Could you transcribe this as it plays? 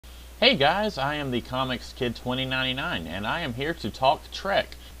Hey guys, I am the Comics Kid 2099 and I am here to talk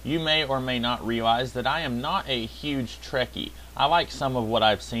Trek. You may or may not realize that I am not a huge Trekkie. I like some of what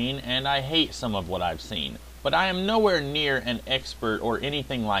I've seen and I hate some of what I've seen. But I am nowhere near an expert or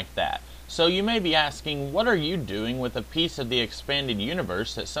anything like that. So you may be asking, what are you doing with a piece of the expanded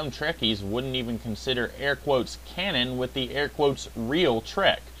universe that some Trekkies wouldn't even consider air quotes canon with the air quotes real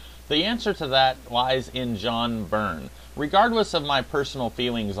Trek? The answer to that lies in John Byrne. Regardless of my personal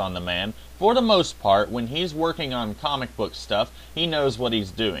feelings on the man, for the most part, when he's working on comic book stuff, he knows what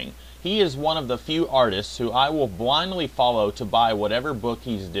he's doing. He is one of the few artists who I will blindly follow to buy whatever book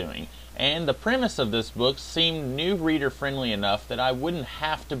he's doing. And the premise of this book seemed new reader friendly enough that I wouldn't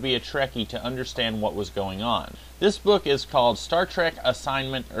have to be a Trekkie to understand what was going on. This book is called Star Trek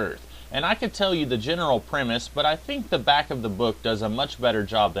Assignment Earth. And I could tell you the general premise, but I think the back of the book does a much better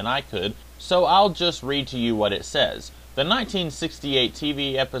job than I could, so I'll just read to you what it says. The 1968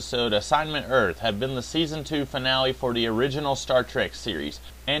 TV episode Assignment Earth had been the Season 2 finale for the original Star Trek series,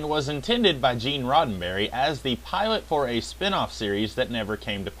 and was intended by Gene Roddenberry as the pilot for a spin-off series that never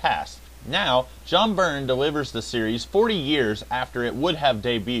came to pass. Now, John Byrne delivers the series 40 years after it would have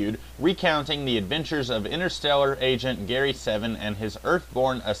debuted, recounting the adventures of interstellar agent Gary Seven and his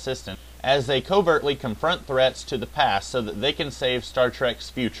Earth-born assistant as they covertly confront threats to the past so that they can save Star Trek's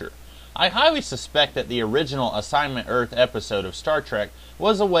future. I highly suspect that the original Assignment Earth episode of Star Trek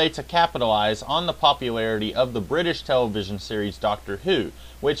was a way to capitalize on the popularity of the British television series Doctor Who,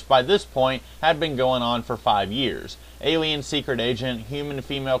 which by this point had been going on for 5 years. Alien secret agent, human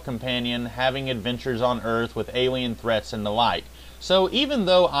female companion, having adventures on Earth with alien threats and the like. So even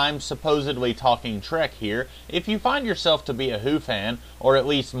though I'm supposedly talking Trek here, if you find yourself to be a Who fan, or at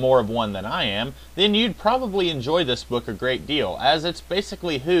least more of one than I am, then you'd probably enjoy this book a great deal, as it's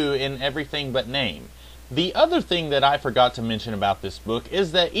basically Who in everything but name. The other thing that I forgot to mention about this book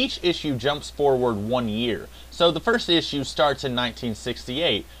is that each issue jumps forward 1 year. So the first issue starts in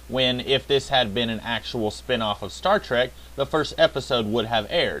 1968, when, if this had been an actual spin-off of Star Trek, the first episode would have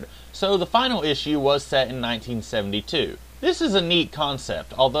aired. So the final issue was set in 1972. This is a neat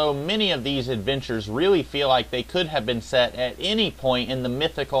concept, although many of these adventures really feel like they could have been set at any point in the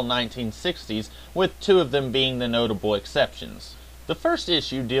mythical 1960s, with 2 of them being the notable exceptions. The first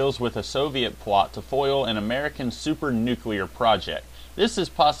issue deals with a Soviet plot to foil an American super-nuclear project. This is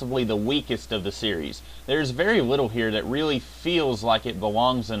possibly the weakest of the series. There's very little here that really feels like it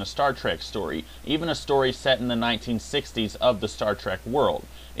belongs in a Star Trek story, even a story set in the 1960s of the Star Trek world.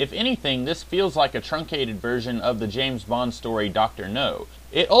 If anything, this feels like a truncated version of the James Bond story Dr. No.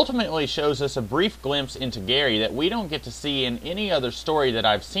 It ultimately shows us a brief glimpse into Gary that we don't get to see in any other story that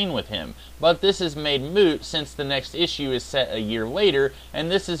I've seen with him, but this is made moot since the next issue is set a year later,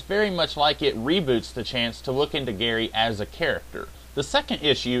 and this is very much like it reboots the chance to look into Gary as a character. The second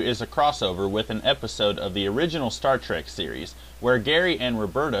issue is a crossover with an episode of the original Star Trek series, where Gary and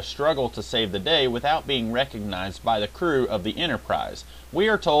Roberta struggle to save the day without being recognized by the crew of the Enterprise. We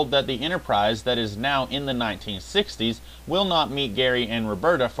are told that the Enterprise that is now in the 1960s will not meet Gary and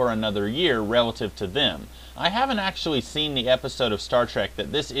Roberta for another year relative to them. I haven't actually seen the episode of Star Trek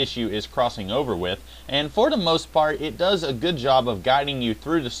that this issue is crossing over with, and for the most part it does a good job of guiding you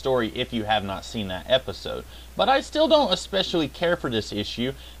through the story if you have not seen that episode. But I still don't especially care for this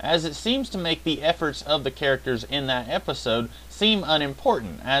issue, as it seems to make the efforts of the characters in that episode seem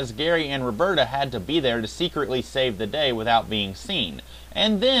unimportant, as Gary and Roberta had to be there to secretly save the day without being seen.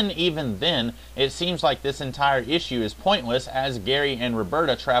 And then, even then, it seems like this entire issue is pointless, as Gary and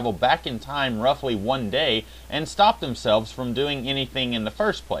Roberta travel back in time roughly 1 day and stop themselves from doing anything in the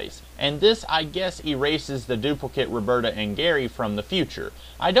first place. And this, I guess, erases the duplicate Roberta and Gary from the future.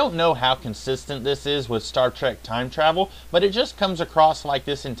 I don't know how consistent this is with Star Trek time travel, but it just comes across like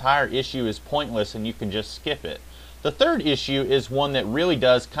this entire issue is pointless and you can just skip it. The third issue is one that really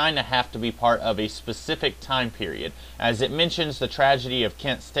does kinda have to be part of a specific time period, as it mentions the tragedy of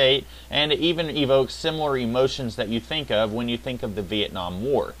Kent State, and it even evokes similar emotions that you think of when you think of the Vietnam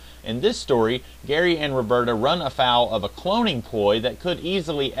War. In this story, Gary and Roberta run afoul of a cloning ploy that could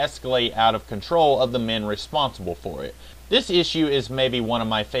easily escalate out of control of the men responsible for it. This issue is maybe one of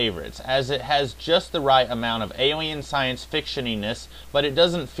my favorites, as it has just the right amount of alien science fictioniness, but it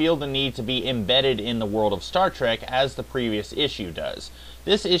doesn't feel the need to be embedded in the world of Star Trek as the previous issue does.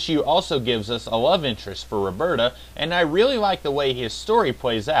 This issue also gives us a love interest for Roberta, and I really like the way his story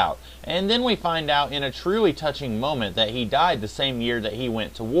plays out, and then we find out in a truly touching moment that he died the same year that he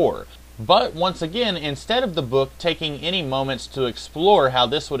went to war. But once again, instead of the book taking any moments to explore how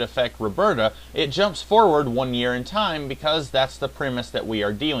this would affect Roberta, it jumps forward 1 year in time because that's the premise that we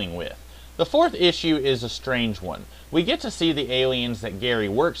are dealing with. The fourth issue is a strange one. We get to see the aliens that Gary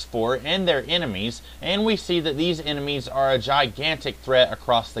works for and their enemies, and we see that these enemies are a gigantic threat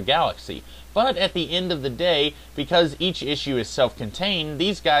across the galaxy. But at the end of the day, because each issue is self-contained,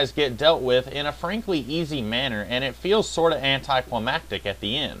 these guys get dealt with in a frankly easy manner, and it feels sort of anticlimactic at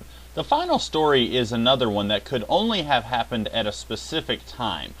the end. The final story is another one that could only have happened at a specific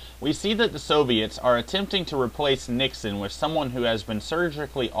time. We see that the Soviets are attempting to replace Nixon with someone who has been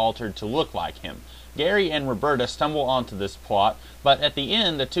surgically altered to look like him. Gary and Roberta stumble onto this plot, but at the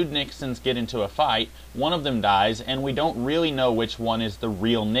end the two Nixons get into a fight, one of them dies, and we don't really know which one is the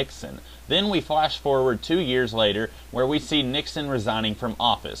real Nixon. Then we flash forward 2 years later, where we see Nixon resigning from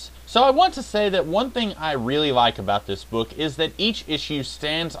office. So I want to say that one thing I really like about this book is that each issue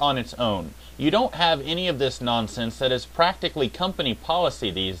stands on its own. You don't have any of this nonsense that is practically company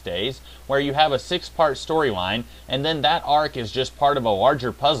policy these days, where you have a 6-part storyline, and then that arc is just part of a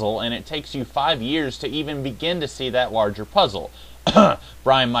larger puzzle, and it takes you 5 years to even begin to see that larger puzzle.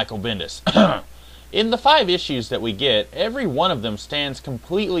 Brian Michael Bendis. In the 5 issues that we get, every one of them stands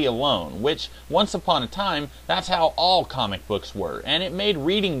completely alone, which, once upon a time, that's how all comic books were, and it made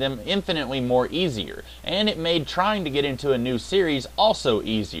reading them infinitely more easier, and it made trying to get into a new series also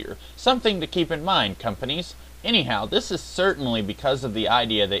easier. Something to keep in mind, companies. Anyhow, this is certainly because of the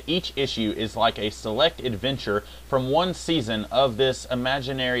idea that each issue is like a select adventure from one season of this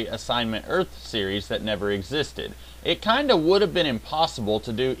imaginary Assignment Earth series that never existed. It kinda would have been impossible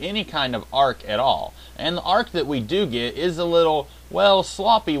to do any kind of arc at all, and the arc that we do get is a little, well,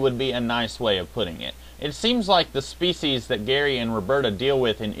 sloppy would be a nice way of putting it. It seems like the species that Gary and Roberta deal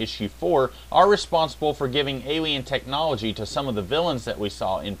with in issue 4 are responsible for giving alien technology to some of the villains that we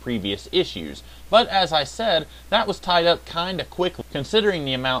saw in previous issues. But as I said, that was tied up kinda quickly considering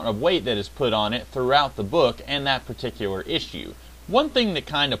the amount of weight that is put on it throughout the book and that particular issue. One thing that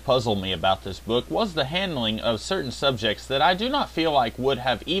kind of puzzled me about this book was the handling of certain subjects that I do not feel like would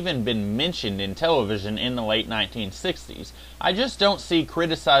have even been mentioned in television in the late 1960s. I just don't see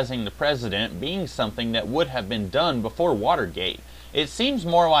criticizing the president being something that would have been done before Watergate. It seems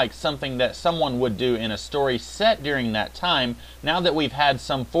more like something that someone would do in a story set during that time, now that we've had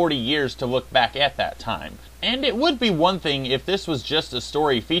some 40 years to look back at that time. And it would be one thing if this was just a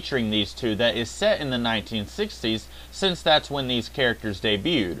story featuring these two that is set in the 1960s, since that's when these characters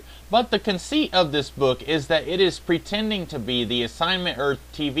debuted. But the conceit of this book is that it is pretending to be the Assignment Earth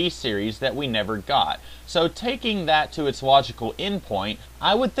TV series that we never got. So taking that to its logical endpoint,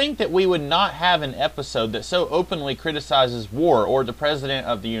 I would think that we would not have an episode that so openly criticizes war or the President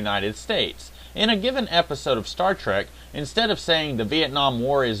of the United States. In a given episode of Star Trek, instead of saying the Vietnam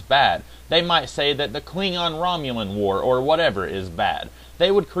War is bad, they might say that the Klingon-Romulan War or whatever is bad.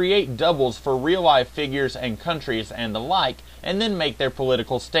 They would create doubles for real-life figures and countries and the like, and then make their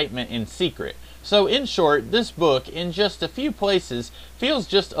political statement in secret. So in short, this book, in just a few places, feels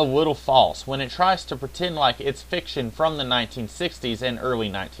just a little false when it tries to pretend like it's fiction from the 1960s and early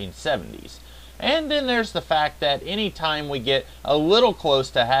 1970s. And then there's the fact that any time we get a little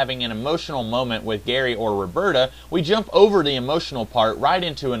close to having an emotional moment with Gary or Roberta, we jump over the emotional part right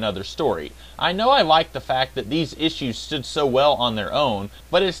into another story. I know I like the fact that these issues stood so well on their own,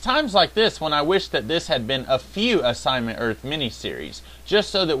 but it's times like this when I wish that this had been a few Assignment Earth miniseries, just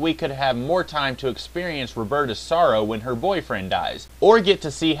so that we could have more time to experience Roberta's sorrow when her boyfriend dies, or get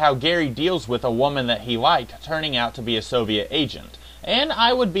to see how Gary deals with a woman that he liked turning out to be a Soviet agent. And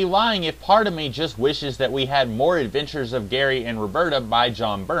I would be lying if part of me just wishes that we had more Adventures of Gary and Roberta by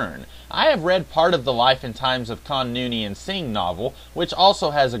John Byrne. I have read part of the Life and Times of Con Noonien Singh novel, which also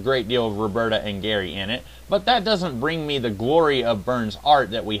has a great deal of Roberta and Gary in it, but that doesn't bring me the glory of Byrne's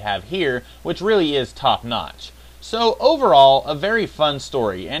art that we have here, which really is top-notch. So overall, a very fun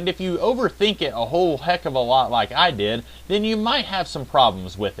story, and if you overthink it a whole heck of a lot like I did, then you might have some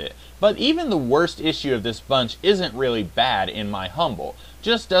problems with it. But even the worst issue of this bunch isn't really bad in my humble,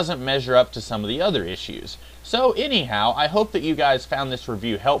 just doesn't measure up to some of the other issues. So anyhow, I hope that you guys found this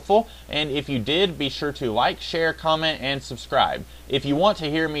review helpful, and if you did, be sure to like, share, comment, and subscribe. If you want to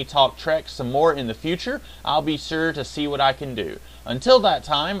hear me talk Trek some more in the future, I'll be sure to see what I can do. Until that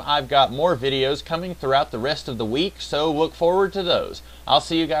time, I've got more videos coming throughout the rest of the week, so look forward to those. I'll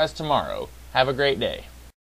see you guys tomorrow. Have a great day.